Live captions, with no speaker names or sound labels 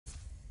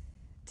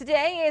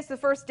Today is the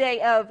first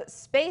day of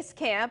Space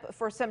Camp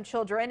for some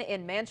children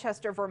in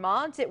Manchester,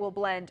 Vermont. It will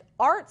blend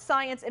art,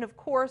 science, and of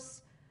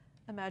course,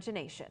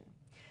 imagination.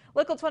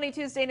 Local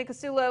 22's Dana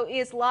Casulo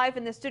is live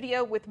in the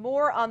studio with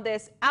more on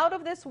this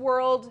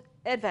out-of-this-world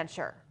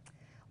adventure.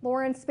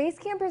 Lauren, Space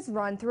Camp is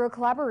run through a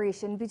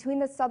collaboration between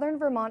the Southern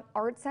Vermont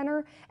Arts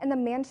Center and the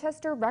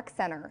Manchester Rec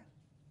Center.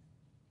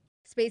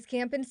 Space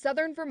Camp in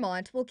Southern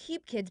Vermont will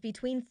keep kids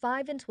between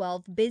 5 and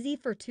 12 busy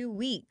for 2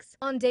 weeks.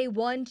 On day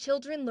 1,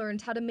 children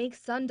learned how to make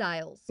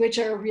sundials, which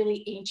are a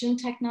really ancient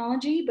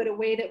technology, but a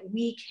way that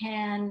we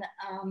can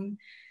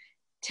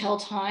tell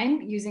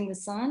time using the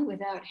sun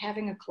without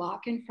having a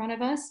clock in front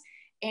of us.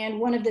 And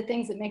one of the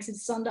things that makes a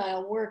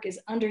sundial work is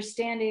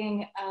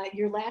understanding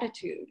your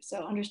latitude,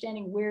 so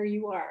understanding where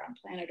you are on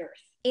planet Earth.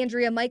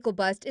 Andrea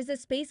Michaelbust is a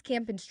Space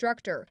Camp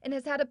instructor and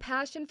has had a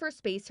passion for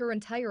space her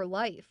entire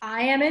life.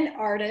 I am an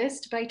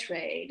artist by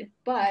trade,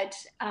 but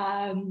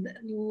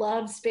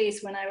loved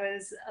space when I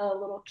was a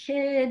little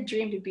kid,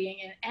 dreamed of being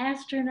an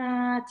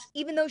astronaut.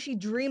 Even though she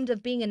dreamed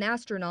of being an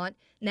astronaut,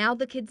 now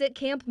the kids at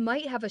camp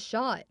might have a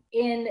shot.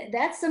 And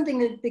that's something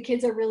that the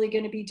kids are really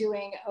going to be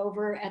doing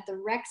over at the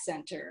rec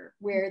center,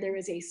 where there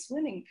is a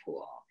swimming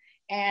pool.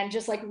 And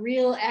just like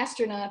real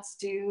astronauts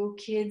do,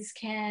 kids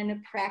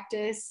can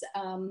practice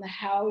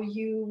how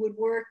you would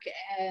work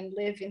and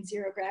live in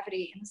zero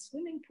gravity in a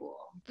swimming pool.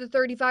 The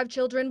 35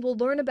 children will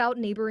learn about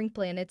neighboring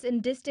planets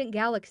and distant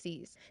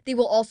galaxies. They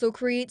will also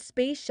create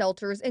space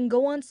shelters and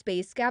go on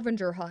space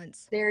scavenger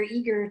hunts. They're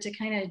eager to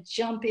kind of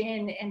jump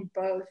in and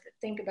both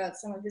think about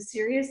some of the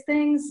serious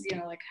things, you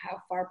know, like how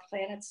far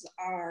planets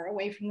are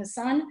away from the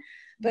sun,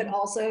 but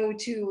also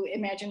to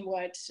imagine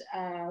what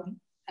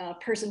a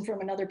person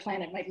from another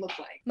planet might look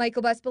like.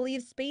 Michaelbust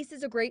believes space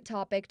is a great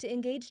topic to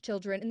engage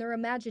children in their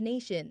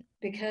imagination.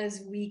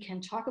 Because we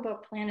can talk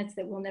about planets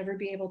that we'll never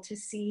be able to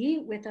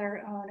see with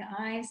our own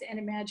eyes and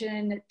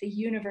imagine the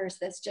universe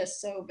that's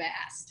just so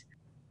vast.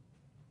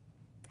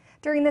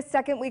 During the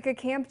second week of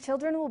camp,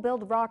 children will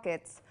build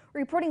rockets.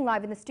 Reporting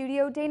live in the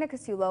studio, Dana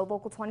Casulo,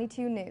 Local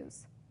 22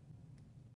 News.